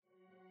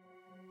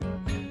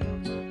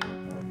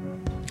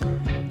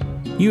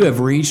You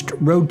have reached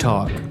Road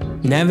Talk,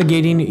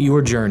 Navigating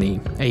Your Journey,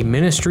 a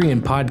ministry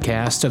and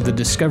podcast of the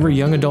Discover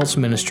Young Adults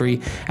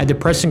Ministry at the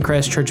Preston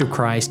Crest Church of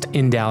Christ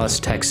in Dallas,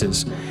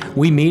 Texas.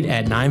 We meet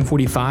at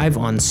 9:45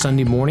 on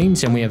Sunday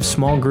mornings, and we have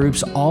small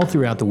groups all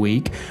throughout the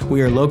week.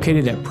 We are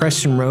located at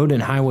Preston Road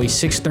and Highway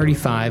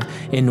 635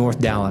 in North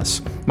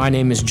Dallas. My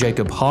name is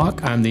Jacob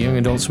Hawk. I'm the Young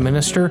Adults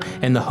Minister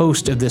and the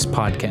host of this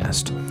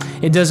podcast.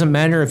 It doesn't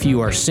matter if you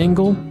are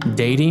single,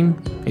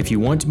 dating, if you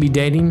want to be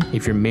dating,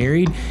 if you're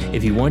married,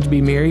 if you want to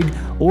be married,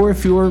 or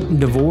if you're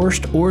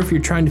divorced, or if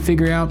you're trying to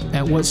figure out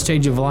at what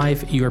stage of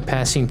life you are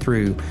passing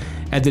through.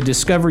 At the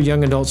Discover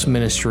Young Adults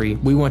Ministry,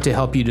 we want to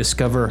help you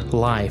discover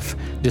life,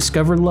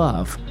 discover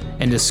love,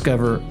 and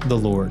discover the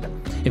Lord.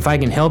 If I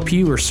can help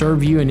you or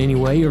serve you in any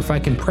way, or if I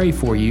can pray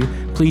for you,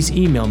 please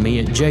email me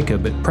at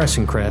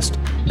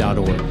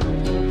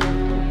jacob@pressoncrest.org.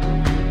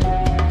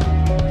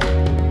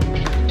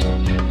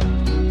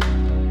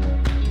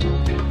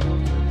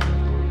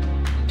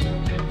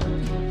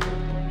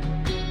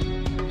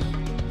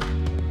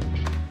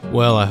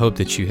 Well, I hope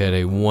that you had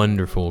a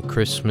wonderful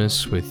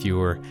Christmas with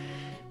your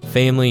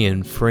family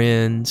and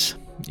friends.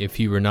 If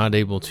you were not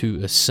able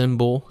to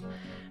assemble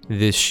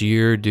this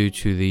year due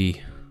to the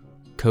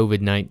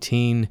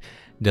COVID-19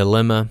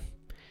 dilemma,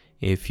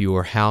 if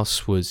your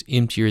house was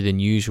emptier than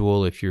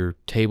usual, if your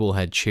table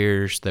had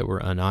chairs that were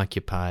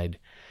unoccupied,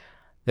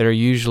 that are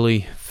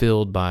usually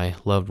filled by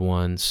loved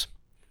ones,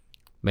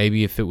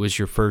 maybe if it was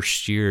your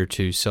first year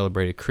to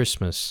celebrate a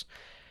Christmas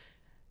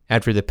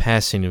after the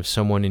passing of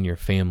someone in your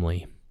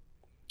family,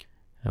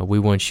 we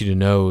want you to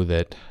know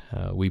that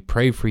we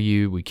pray for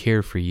you, we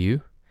care for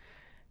you,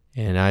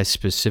 and I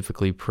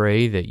specifically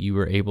pray that you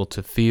are able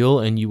to feel,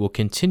 and you will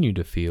continue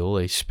to feel,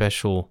 a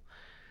special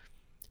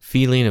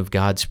feeling of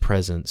God's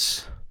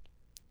presence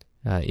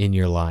in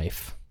your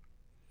life.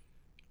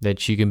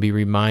 That you can be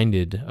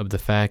reminded of the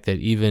fact that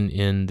even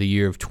in the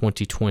year of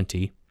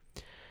 2020,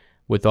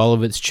 with all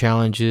of its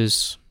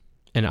challenges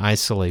and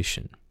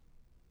isolation,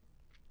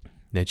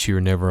 that you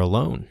are never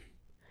alone.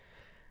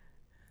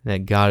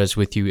 That God is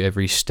with you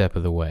every step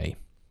of the way.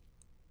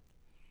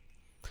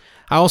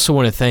 I also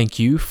want to thank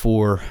you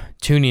for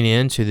tuning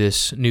in to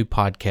this new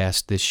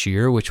podcast this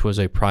year, which was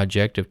a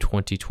project of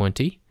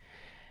 2020.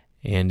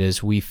 And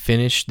as we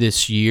finish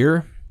this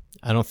year,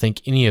 I don't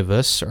think any of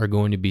us are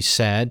going to be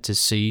sad to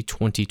see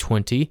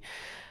 2020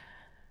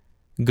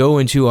 go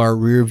into our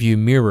rearview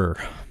mirror.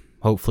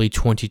 Hopefully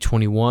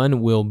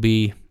 2021 will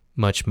be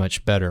much,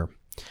 much better.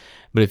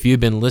 But if you've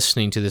been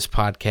listening to this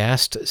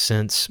podcast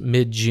since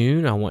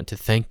mid-June, I want to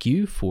thank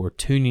you for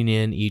tuning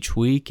in each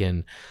week,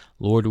 and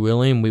Lord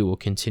willing, we will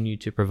continue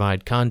to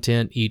provide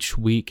content each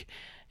week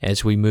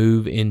as we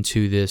move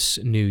into this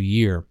new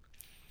year.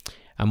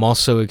 I'm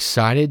also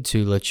excited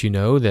to let you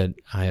know that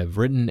I have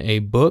written a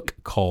book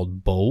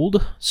called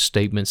Bold,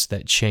 Statements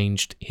That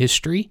Changed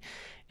History.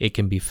 It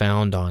can be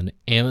found on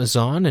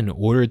Amazon and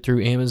ordered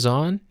through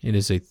Amazon. It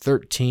is a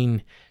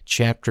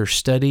 13-chapter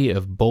study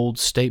of bold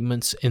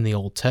statements in the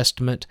Old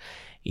Testament.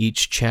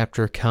 Each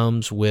chapter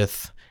comes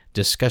with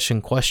discussion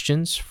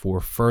questions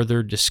for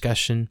further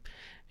discussion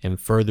and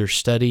further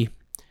study.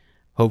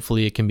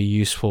 Hopefully it can be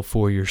useful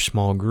for your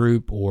small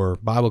group or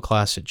Bible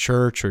class at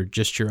church, or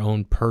just your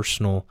own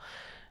personal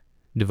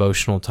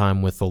devotional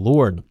time with the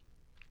Lord.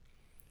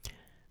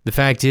 The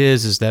fact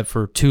is that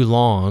for too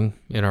long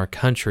in our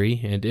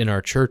country and in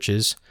our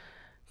churches,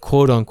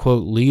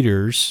 quote-unquote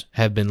leaders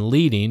have been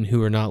leading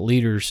who are not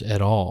leaders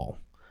at all.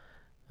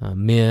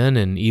 Men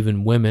and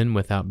even women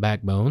without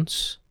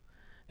backbones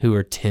who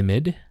are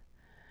timid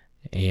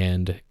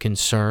and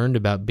concerned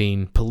about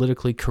being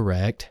politically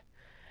correct,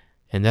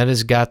 and that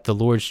has got the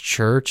Lord's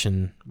church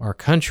and our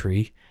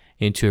country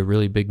into a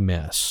really big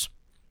mess.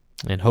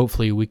 And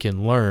hopefully we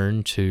can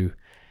learn to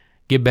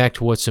get back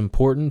to what's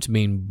important, to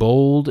being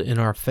bold in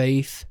our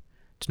faith,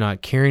 to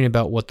not caring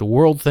about what the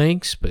world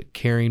thinks, but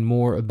caring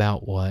more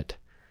about what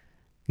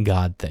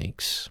God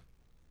thinks.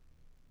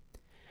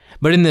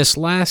 But in this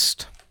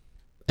last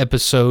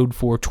episode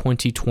for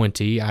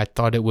 2020, I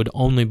thought it would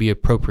only be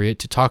appropriate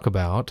to talk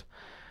about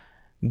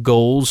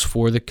goals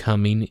for the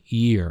coming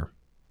year.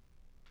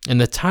 And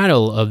the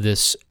title of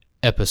this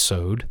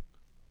episode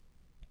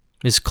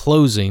is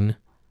Closing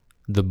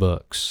the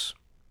Books.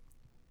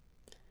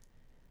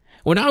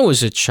 When I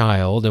was a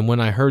child, and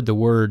when I heard the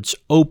words,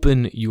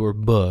 "open your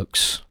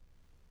books,"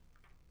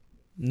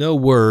 no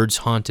words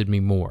haunted me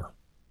more,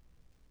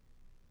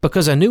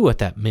 because I knew what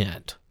that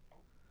meant.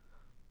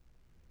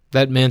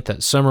 That meant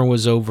that summer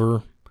was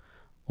over,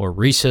 or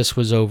recess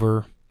was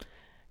over,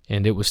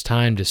 and it was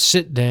time to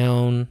sit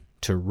down,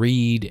 to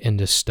read, and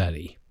to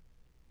study.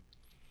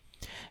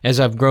 As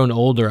I've grown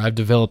older, I've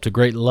developed a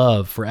great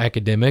love for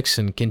academics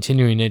and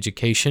continuing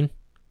education.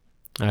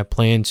 I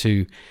plan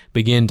to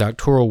begin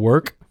doctoral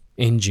work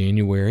in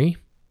January.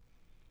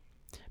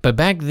 But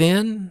back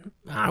then,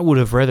 I would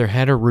have rather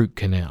had a root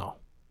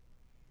canal.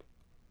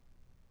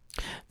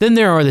 Then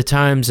there are the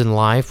times in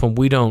life when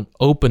we don't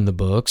open the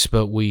books,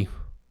 but we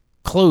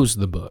close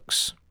the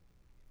books,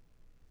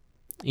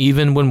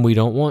 even when we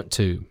don't want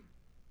to.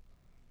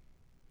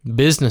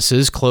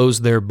 Businesses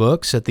close their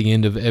books at the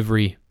end of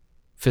every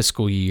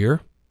fiscal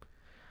year.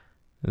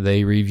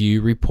 They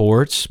review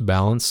reports,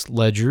 balance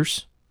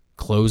ledgers,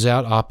 close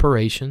out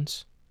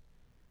operations.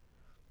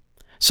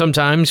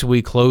 Sometimes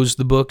we close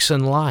the books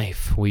in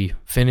life. We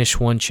finish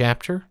one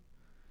chapter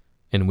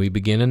and we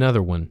begin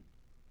another one.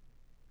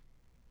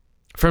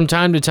 From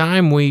time to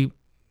time, we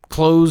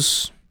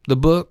close the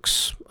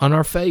books on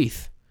our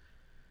faith.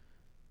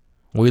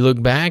 We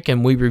look back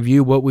and we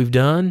review what we've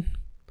done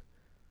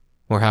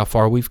or how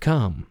far we've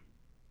come.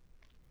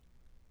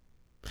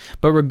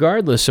 But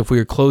regardless if we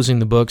are closing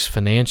the books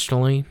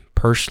financially,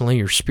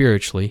 personally, or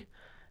spiritually,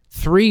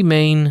 three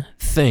main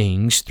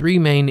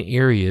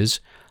areas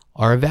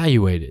are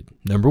evaluated.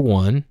 Number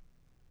one,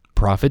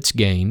 profits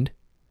gained.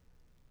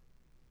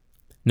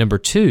 Number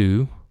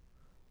two,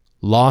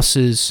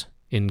 losses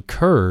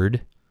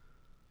incurred.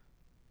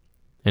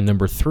 And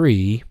number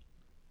three,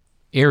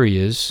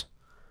 areas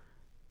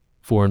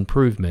for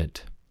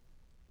improvement.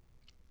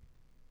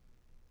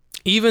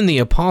 Even the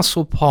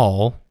Apostle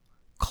Paul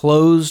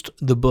closed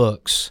the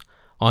books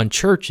on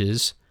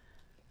churches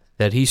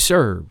that he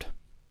served.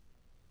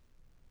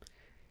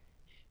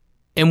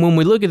 And when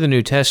we look at the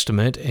New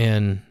Testament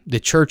and the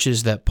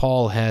churches that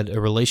Paul had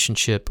a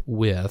relationship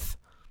with,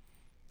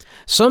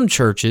 some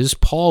churches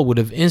Paul would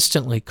have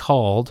instantly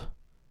called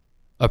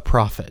a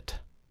prophet.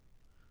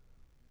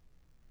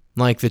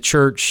 Like the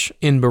church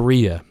in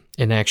Berea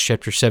in Acts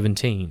chapter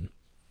 17.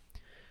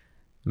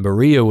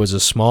 Berea was a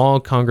small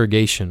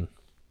congregation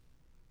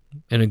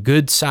in a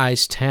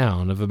good-sized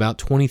town of about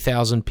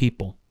 20,000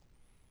 people.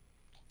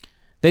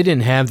 They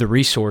didn't have the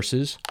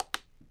resources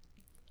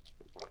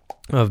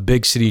of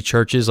big city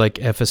churches like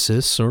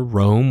Ephesus or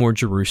Rome or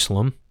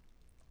Jerusalem,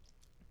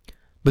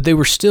 but they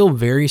were still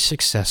very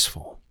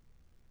successful.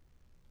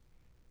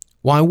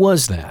 Why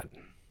was that?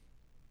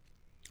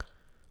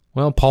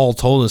 Well, Paul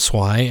told us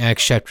why,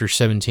 Acts chapter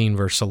 17,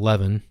 verse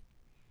 11.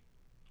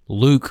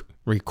 Luke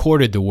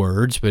recorded the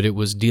words, but it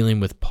was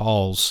dealing with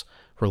Paul's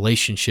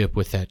relationship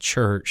with that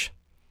church.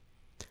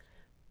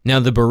 Now,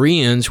 the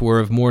Bereans were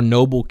of more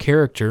noble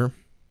character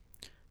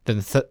than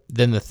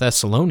the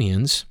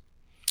Thessalonians,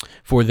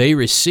 for they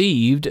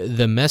received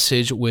the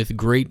message with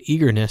great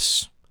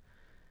eagerness,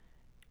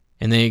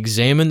 and they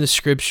examined the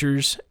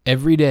Scriptures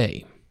every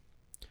day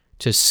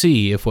to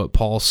see if what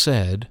Paul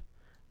said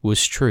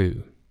was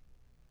true.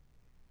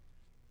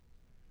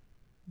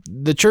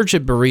 The church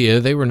at Berea,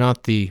 they were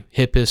not the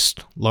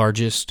hippest,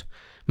 largest,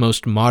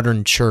 most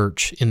modern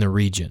church in the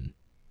region.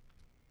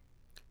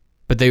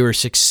 But they were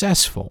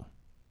successful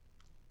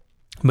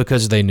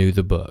because they knew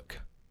the book.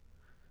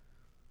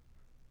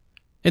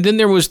 And then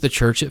there was the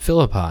church at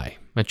Philippi,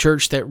 a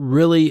church that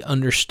really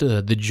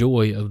understood the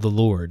joy of the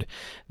Lord.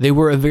 They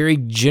were a very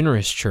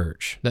generous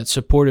church that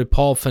supported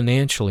Paul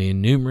financially in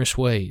numerous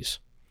ways.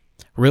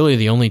 Really,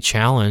 the only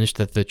challenge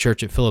that the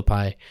church at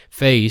Philippi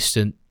faced,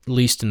 at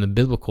least in the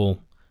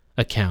biblical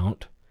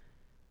account,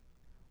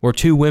 were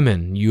two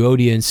women,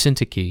 Euodia and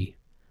Syntyche,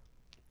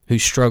 who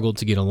struggled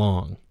to get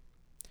along.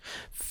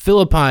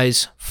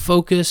 Philippi's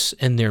focus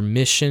and their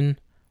mission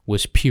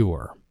was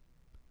pure.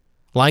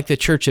 Like the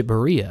church at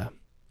Berea,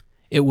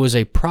 it was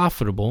a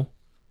profitable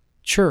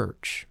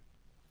church.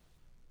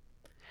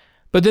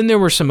 But then there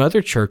were some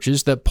other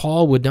churches that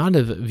Paul would not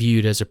have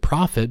viewed as a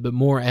profit, but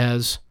more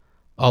as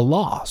a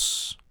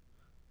loss.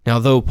 Now,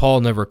 though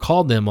Paul never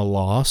called them a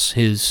loss,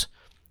 his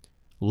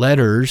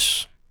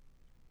letters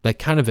that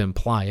kind of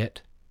imply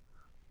it.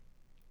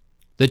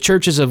 The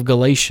churches of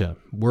Galatia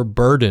were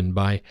burdened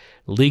by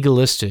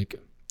legalistic,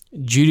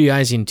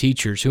 Judaizing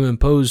teachers who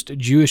imposed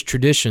Jewish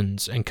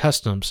traditions and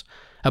customs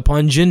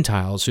upon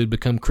Gentiles who had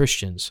become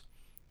Christians.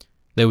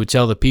 They would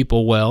tell the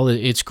people, well,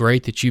 it's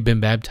great that you've been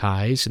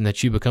baptized and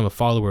that you become a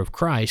follower of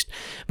Christ,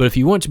 but if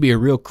you want to be a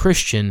real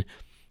Christian,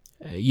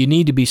 you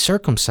need to be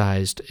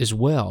circumcised as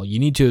well. You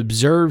need to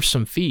observe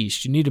some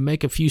feasts. You need to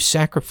make a few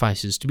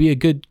sacrifices. To be a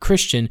good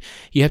Christian,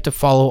 you have to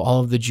follow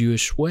all of the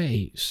Jewish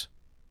ways.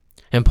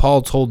 And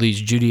Paul told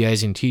these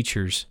Judaizing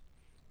teachers,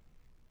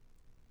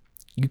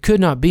 you could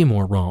not be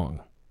more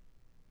wrong.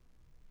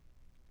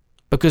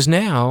 Because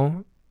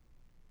now,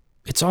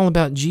 it's all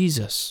about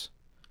Jesus.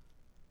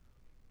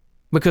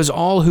 Because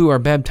all who are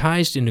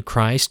baptized into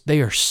Christ, they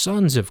are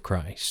sons of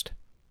Christ.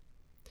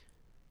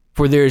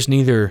 For there is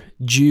neither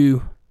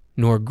Jew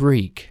nor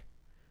Greek,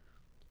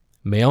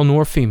 male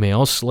nor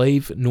female,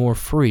 slave nor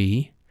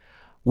free.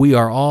 We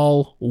are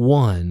all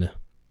one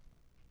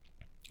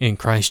in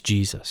Christ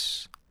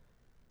Jesus.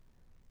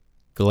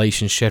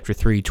 Galatians chapter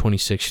 3,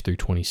 26 through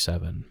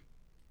 27.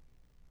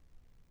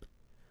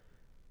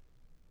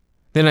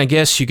 Then I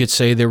guess you could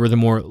say there were the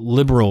more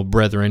liberal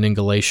brethren in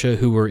Galatia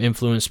who were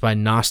influenced by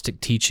Gnostic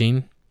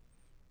teaching.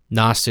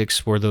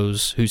 Gnostics were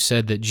those who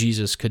said that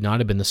Jesus could not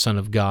have been the Son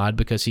of God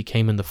because he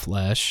came in the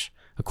flesh,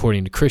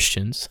 according to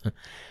Christians,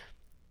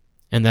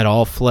 and that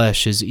all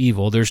flesh is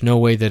evil. There's no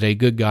way that a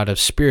good God of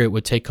spirit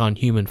would take on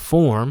human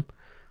form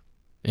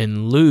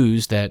and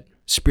lose that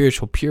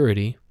spiritual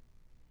purity.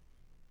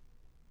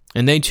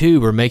 And they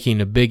too were making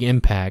a big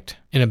impact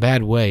in a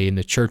bad way in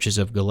the churches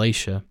of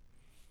Galatia.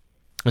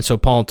 And so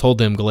Paul told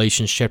them,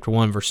 Galatians chapter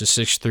 1, verses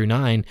 6 through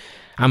 9,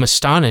 I'm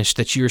astonished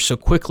that you are so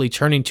quickly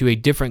turning to a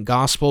different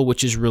gospel,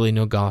 which is really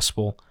no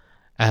gospel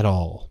at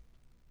all.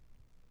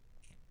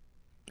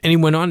 And he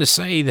went on to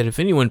say that if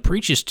anyone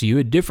preaches to you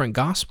a different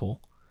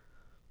gospel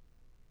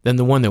than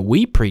the one that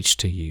we preach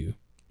to you,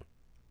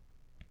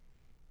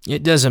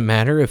 it doesn't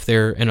matter if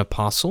they're an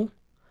apostle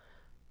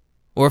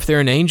or if they're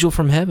an angel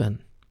from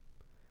heaven.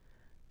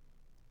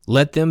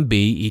 Let them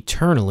be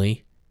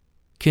eternally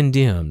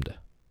condemned.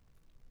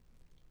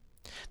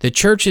 The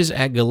churches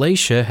at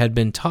Galatia had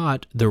been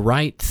taught the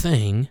right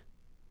thing,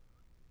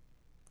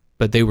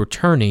 but they were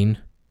turning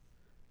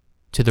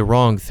to the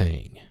wrong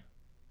thing.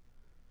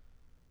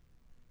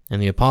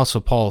 And the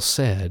Apostle Paul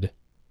said,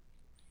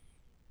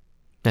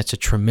 that's a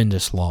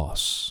tremendous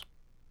loss.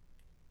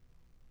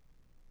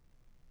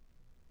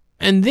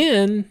 And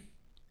then,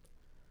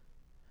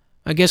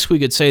 I guess we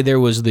could say there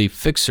was the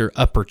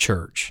fixer-upper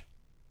church.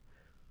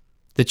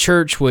 The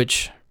church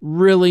which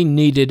really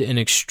needed an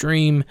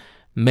extreme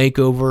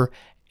makeover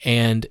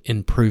and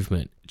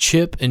improvement.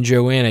 Chip and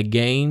Joanna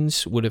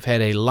Gaines would have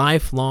had a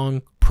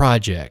lifelong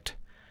project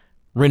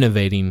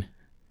renovating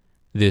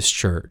this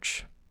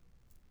church.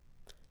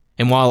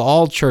 And while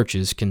all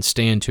churches can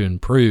stand to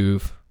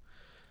improve,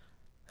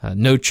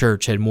 no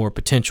church had more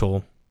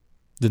potential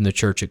than the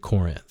church at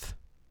Corinth.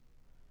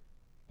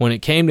 When it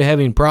came to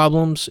having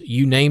problems,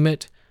 you name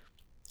it,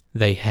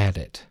 they had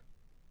it.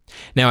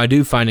 Now, I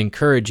do find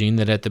encouraging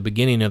that at the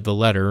beginning of the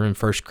letter in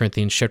 1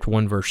 Corinthians chapter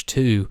 1, verse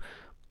 2,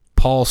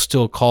 Paul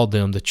still called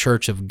them the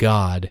church of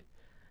God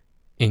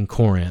in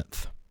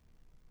Corinth.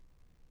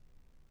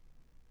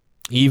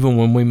 Even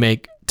when we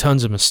make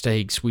tons of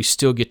mistakes, we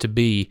still get to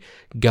be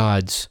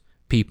God's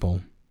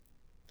people.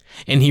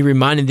 And he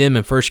reminded them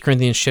in 1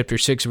 Corinthians chapter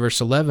 6,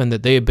 verse 11,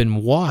 that they had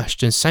been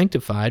washed and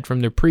sanctified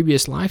from their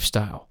previous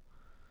lifestyle.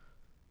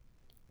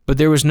 But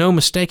there was no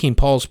mistaking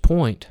Paul's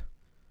point.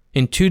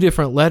 In 2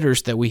 different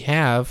letters that we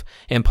have,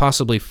 and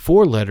possibly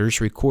 4 letters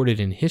recorded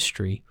in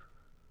history,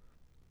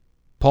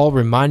 Paul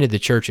reminded the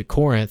church at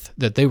Corinth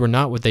that they were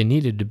not what they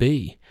needed to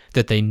be,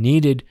 that they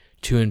needed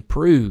to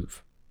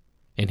improve,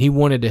 and he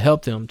wanted to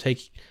help them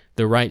take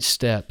the right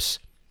steps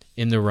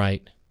in the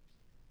right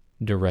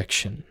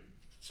direction.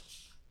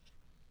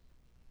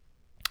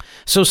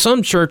 So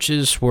some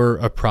churches were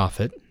a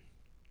profit,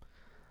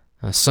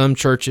 some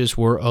churches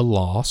were a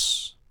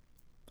loss,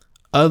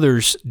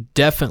 others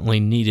definitely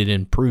needed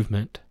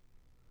improvement.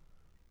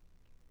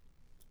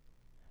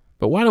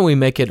 But why don't we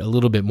make it a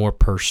little bit more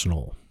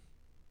personal?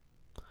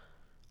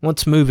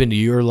 Let's move into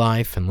your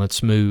life and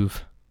let's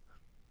move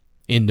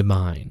into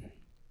mine.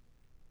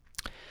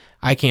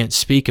 I can't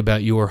speak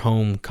about your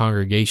home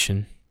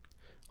congregation.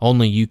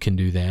 Only you can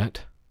do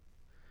that.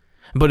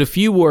 But if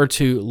you were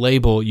to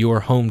label your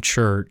home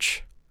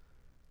church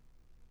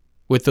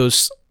with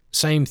those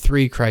same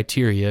 3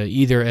 criteria,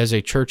 either as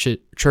a church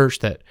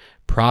that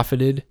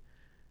profited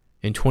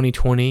in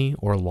 2020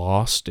 or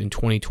lost in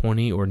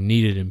 2020 or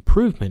needed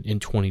improvement in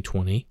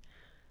 2020,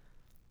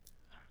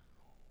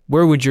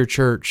 where would your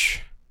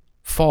church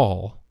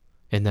fall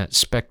in that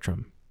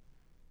spectrum?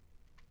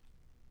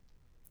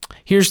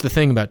 Here's the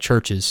thing about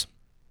churches.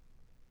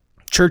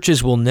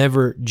 Churches will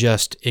never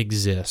just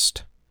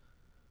exist.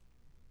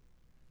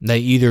 They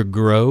either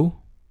grow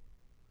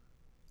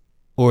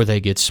or they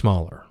get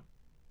smaller.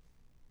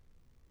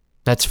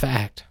 That's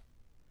fact.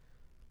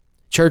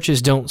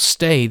 Churches don't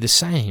stay the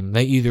same.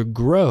 They either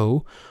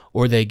grow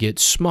or they get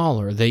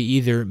smaller. They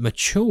either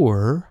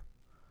mature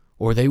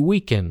or they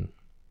weaken.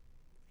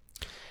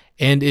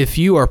 And if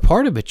you are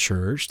part of a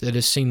church that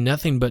has seen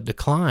nothing but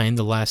decline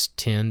the last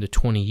 10 to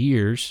 20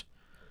 years,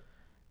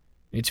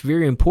 it's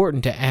very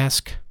important to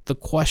ask the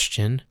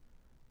question,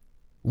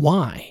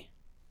 why?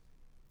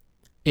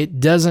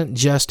 It doesn't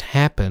just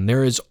happen.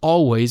 There is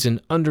always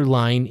an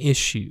underlying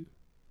issue.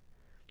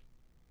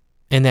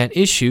 And that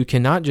issue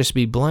cannot just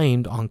be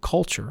blamed on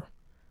culture.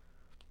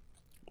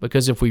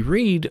 Because if we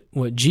read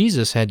what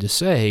Jesus had to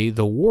say,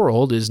 the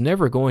world is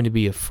never going to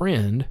be a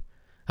friend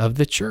of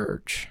the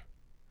church.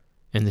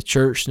 And the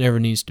church never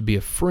needs to be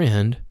a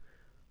friend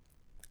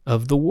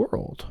of the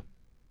world.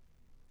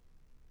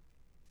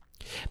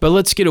 But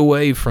let's get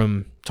away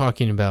from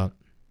talking about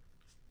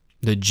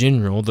the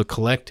general, the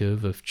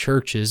collective of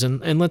churches,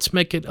 and let's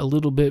make it a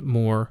little bit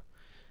more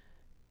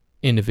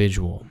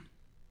individual.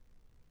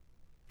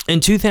 In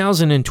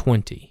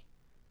 2020,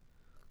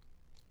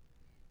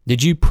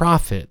 did you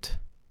profit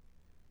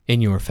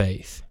in your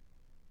faith?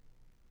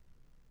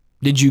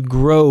 Did you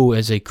grow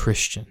as a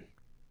Christian?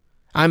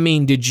 I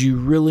mean, did you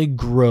really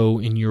grow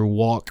in your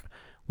walk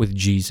with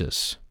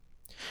Jesus?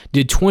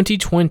 Did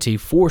 2020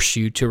 force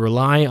you to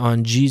rely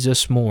on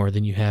Jesus more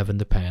than you have in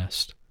the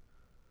past?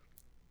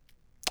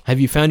 Have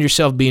you found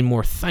yourself being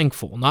more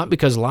thankful? Not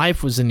because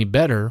life was any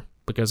better,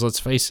 because let's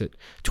face it,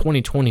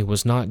 2020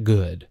 was not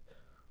good,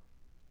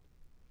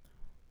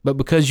 but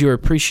because your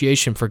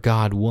appreciation for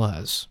God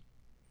was.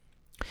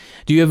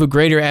 Do you have a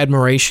greater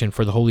admiration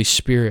for the Holy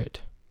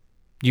Spirit?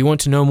 Do you want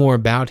to know more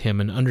about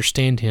Him and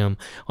understand Him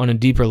on a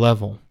deeper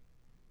level?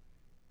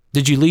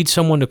 Did you lead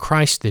someone to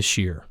Christ this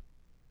year?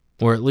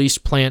 or at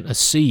least plant a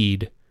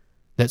seed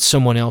that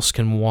someone else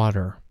can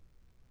water?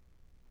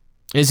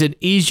 Is it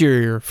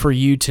easier for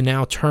you to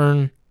now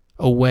turn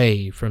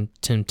away from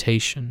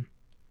temptation?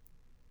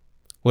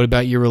 What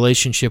about your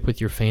relationship with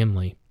your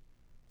family?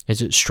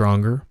 Is it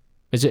stronger?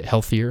 Is it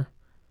healthier?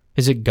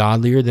 Is it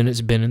godlier than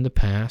it's been in the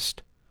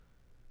past?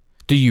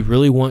 Do you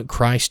really want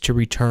Christ to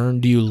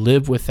return? Do you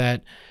live with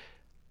that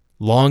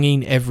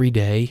longing every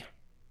day?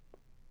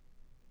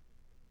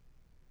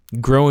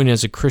 Growing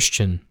as a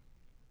Christian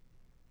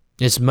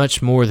is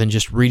much more than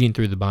just reading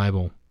through the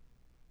Bible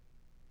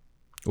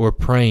or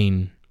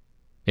praying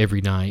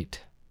every night.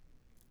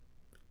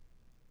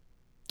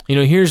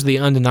 Here's the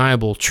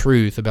undeniable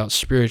truth about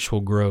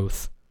spiritual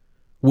growth.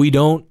 We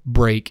don't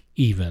break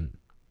even.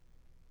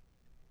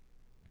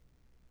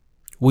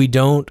 We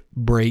don't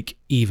break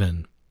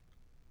even.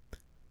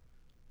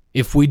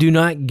 If we do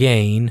not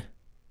gain,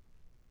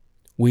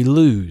 we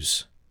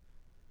lose.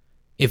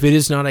 If it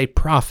is not a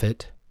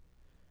profit,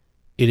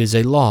 it is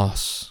a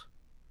loss.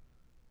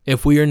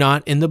 If we are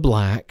not in the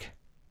black,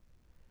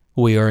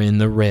 we are in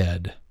the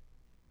red.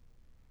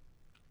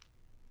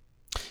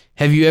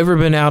 Have you ever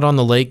been out on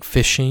the lake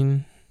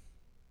fishing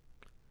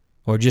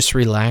or just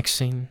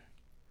relaxing,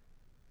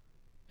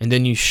 and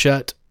then you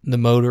shut the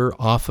motor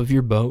off of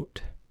your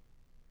boat?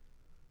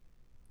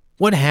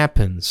 What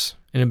happens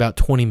in about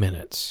 20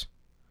 minutes?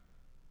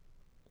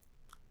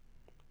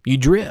 You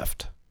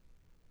drift.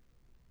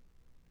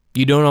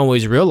 You don't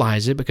always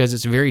realize it because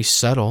it's very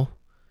subtle,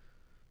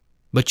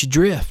 but you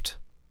drift.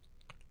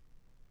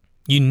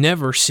 You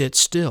never sit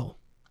still.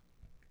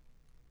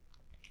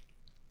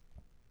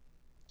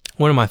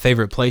 One of my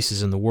favorite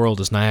places in the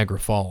world is Niagara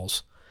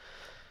Falls.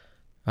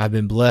 I've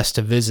been blessed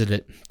to visit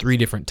it 3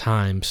 different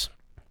times.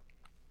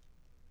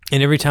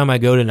 And every time I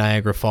go to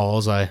Niagara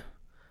Falls, I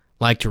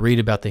like to read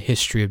about the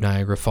history of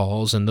Niagara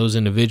Falls and those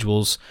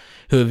individuals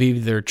who have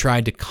either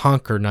tried to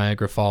conquer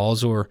Niagara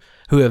Falls or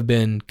who have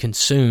been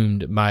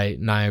consumed by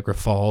Niagara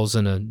Falls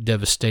in a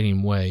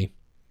devastating way.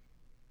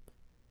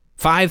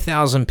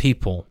 5,000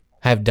 people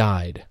have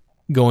died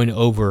going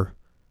over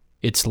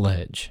its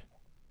ledge.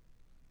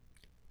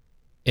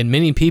 And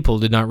many people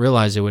did not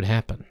realize it would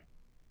happen.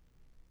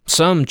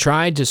 Some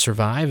tried to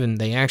survive, and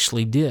they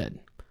actually did.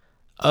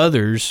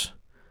 Others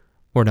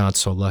were not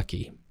so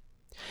lucky.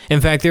 In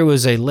fact, there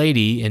was a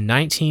lady in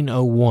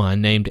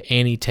 1901 named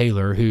Annie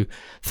Taylor who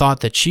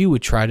thought that she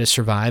would try to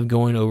survive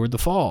going over the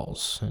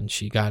falls. And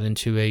she got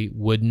into a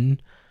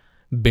wooden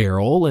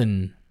barrel,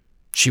 and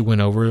she went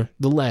over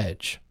the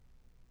ledge.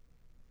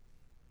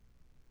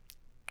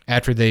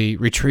 After they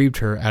retrieved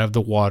her out of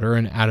the water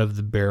and out of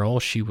the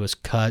barrel, she was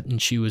cut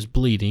and she was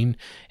bleeding,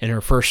 and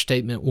her first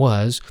statement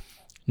was,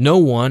 "No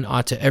one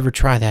ought to ever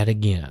try that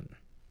again."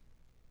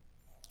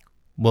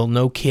 Well,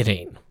 no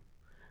kidding.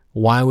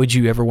 Why would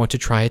you ever want to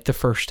try it the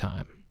first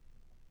time?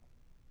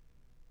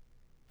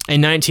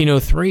 In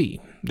 1903,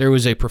 there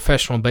was a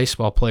professional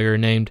baseball player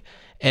named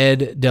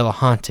Ed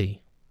Delahanty.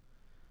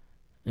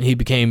 He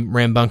became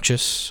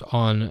rambunctious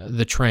on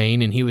the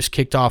train, and he was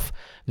kicked off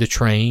the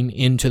train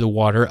into the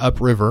water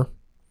upriver,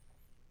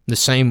 the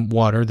same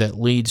water that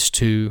leads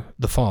to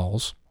the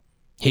falls.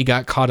 He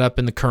got caught up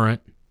in the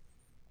current,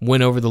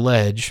 went over the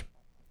ledge,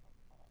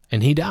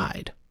 and he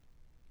died.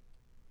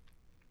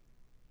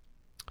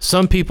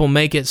 Some people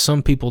make it,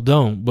 some people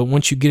don't, but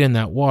once you get in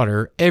that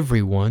water,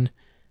 everyone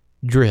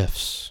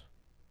drifts.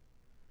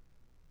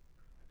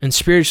 And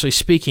spiritually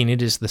speaking,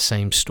 it is the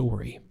same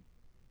story.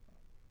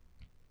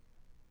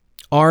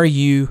 Are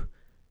you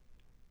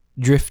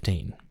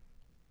drifting?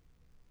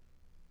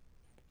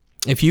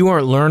 If you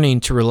aren't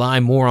learning to rely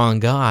more on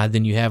God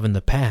than you have in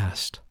the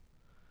past,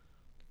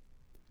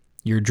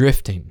 you're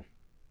drifting.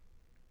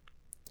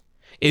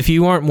 If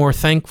you aren't more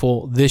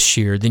thankful this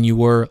year than you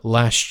were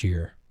last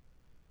year,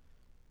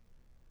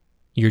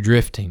 you're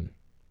drifting.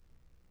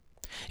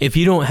 If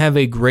you don't have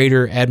a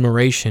greater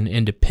admiration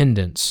and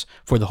dependence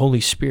for the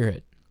Holy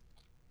Spirit,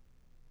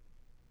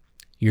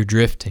 you're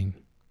drifting.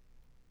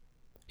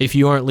 If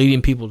you aren't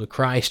leading people to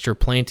Christ or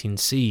planting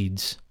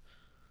seeds,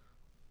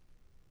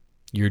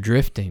 you're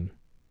drifting.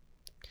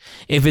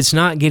 If it's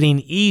not getting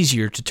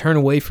easier to turn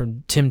away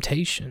from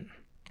temptation,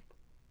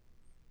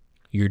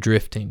 you're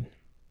drifting.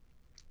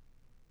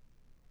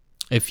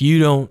 If you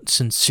don't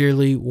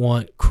sincerely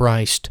want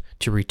Christ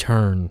to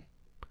return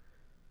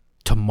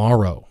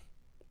tomorrow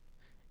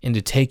and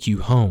to take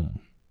you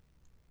home,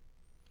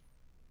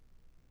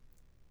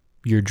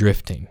 you're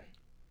drifting.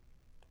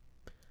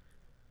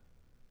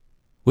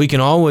 We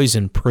can always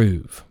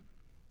improve,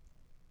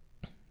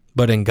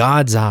 but in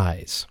God's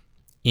eyes,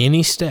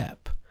 any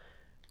step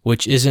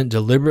which isn't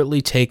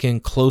deliberately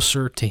taken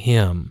closer to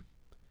Him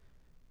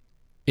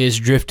is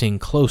drifting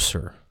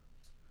closer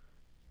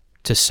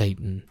to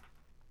Satan.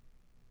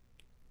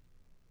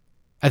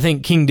 I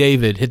think King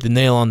David hit the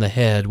nail on the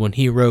head when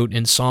he wrote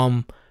in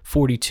Psalm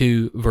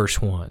 42, verse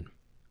 1,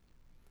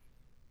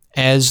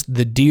 "As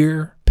the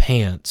deer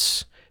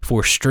pants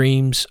for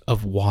streams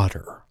of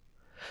water,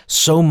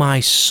 so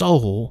my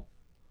soul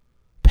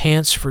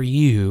pants for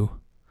you,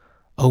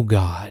 O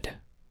God."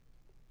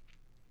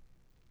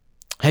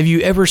 Have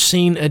you ever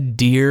seen a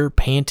deer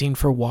panting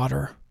for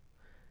water?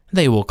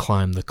 They will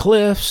climb the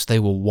cliffs, they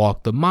will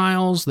walk the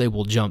miles, they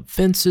will jump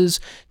fences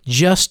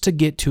just to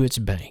get to its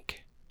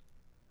bank.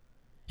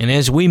 And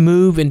as we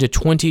move into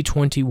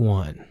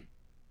 2021,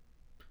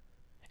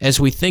 as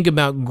we think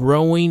about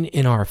growing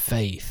in our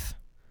faith,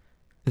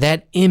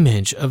 that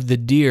image of the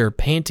deer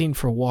panting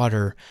for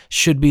water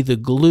should be the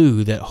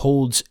glue that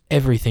holds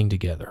everything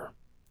together.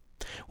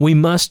 We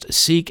must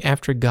seek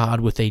after God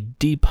with a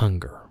deep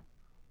hunger,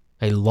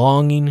 a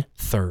longing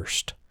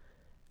thirst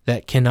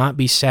that cannot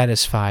be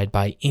satisfied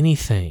by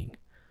anything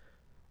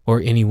or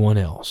anyone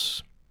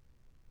else.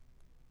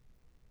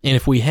 And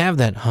if we have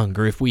that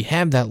hunger, if we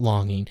have that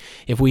longing,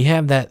 if we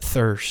have that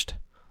thirst,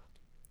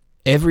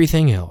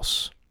 everything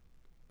else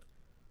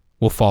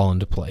will fall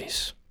into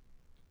place.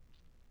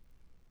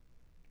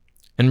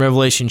 In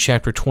Revelation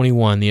chapter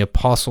 21, the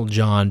Apostle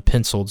John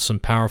penciled some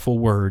powerful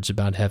words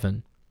about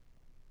heaven.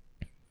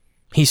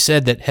 He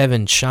said that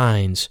heaven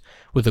shines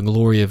with the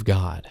glory of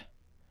God,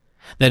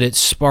 that it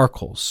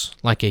sparkles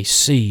like a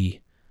sea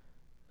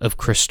of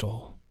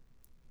crystal.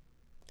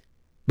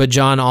 But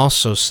John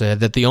also said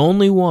that the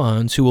only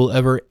ones who will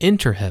ever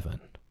enter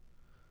heaven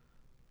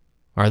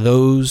are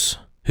those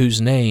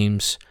whose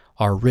names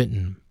are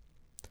written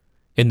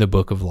in the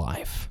book of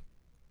life.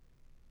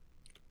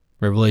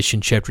 Revelation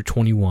chapter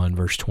 21,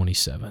 verse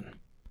 27.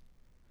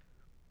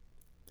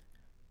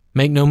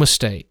 Make no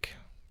mistake,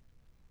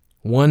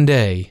 one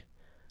day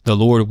the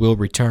Lord will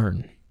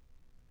return.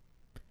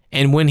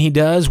 And when he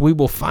does, we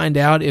will find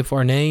out if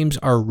our names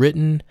are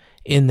written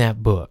in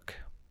that book.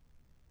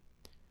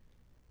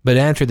 But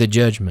after the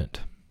judgment,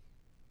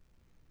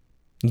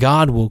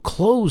 God will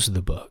close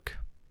the book,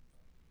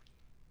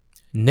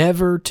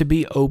 never to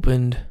be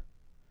opened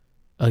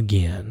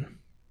again.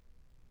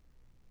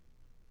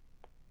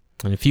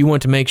 And if you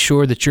want to make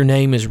sure that your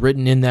name is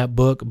written in that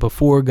book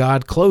before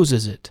God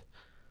closes it,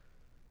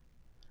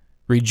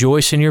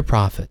 rejoice in your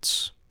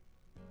prophets,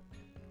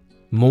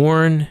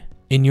 mourn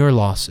in your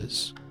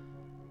losses,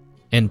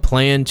 and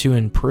plan to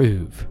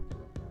improve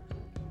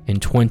in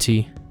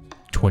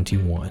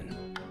 2021.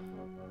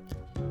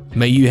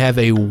 May you have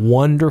a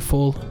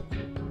wonderful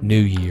new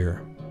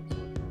year.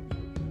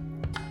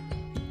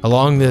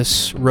 Along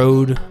this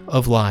road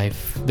of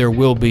life, there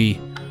will be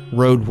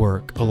road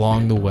work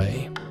along the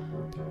way.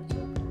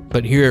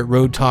 But here at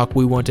Road Talk,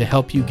 we want to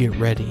help you get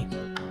ready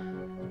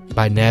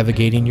by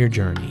navigating your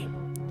journey.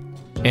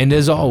 And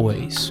as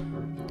always,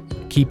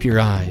 keep your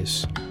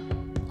eyes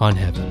on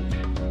heaven.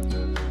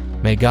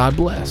 May God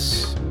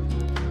bless,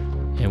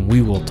 and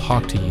we will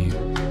talk to you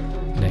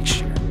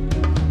next year.